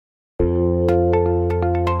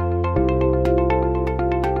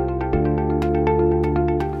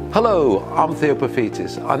Hello, I'm Theo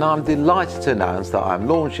Paphitis and I'm delighted to announce that I'm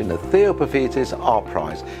launching the Theo Paphitis Art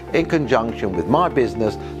Prize in conjunction with my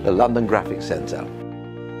business, the London Graphic Centre.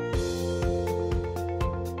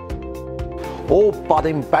 All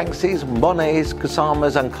budding Banksys, Monets,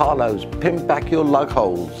 Kusamas and Carlos, pimp back your lug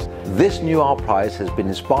holes. This new art prize has been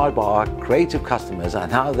inspired by our creative customers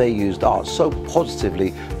and how they used art so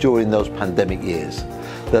positively during those pandemic years.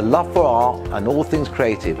 The love for art and all things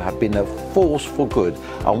creative have been a force for good,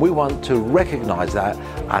 and we want to recognise that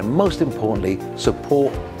and most importantly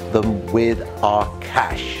support them with our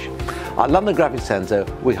cash. At London Graphic Centre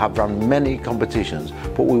we have run many competitions,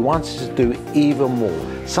 but we wanted to do even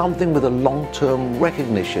more, something with a long-term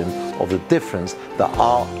recognition of the difference that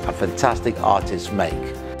art and fantastic artists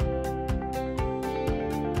make.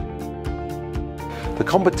 The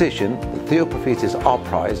competition, the Theo Paphitis Art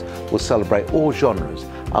Prize, will celebrate all genres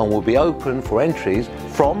and will be open for entries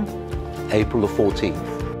from April the 14th.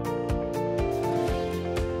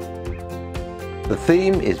 The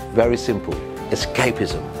theme is very simple,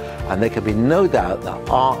 escapism, and there can be no doubt that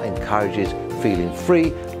art encourages feeling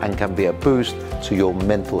free and can be a boost to your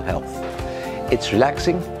mental health. It's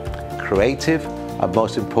relaxing, creative, and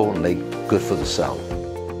most importantly, good for the soul.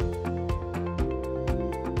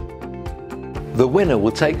 The winner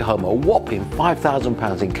will take home a whopping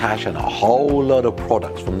 £5,000 in cash and a whole lot of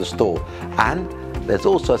products from the store. And there's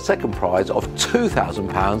also a second prize of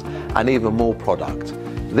 £2,000 and even more product.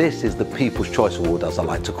 This is the People's Choice Award, as I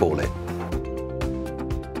like to call it.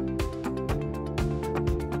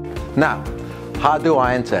 Now, how do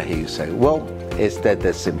I enter, here you say? Well, it's dead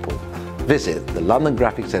simple. Visit the London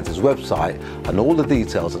Graphic Centre's website and all the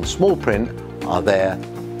details in small print are there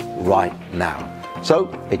right now.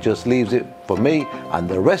 So it just leaves it for me and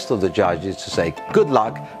the rest of the judges to say good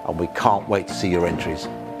luck, and we can't wait to see your entries.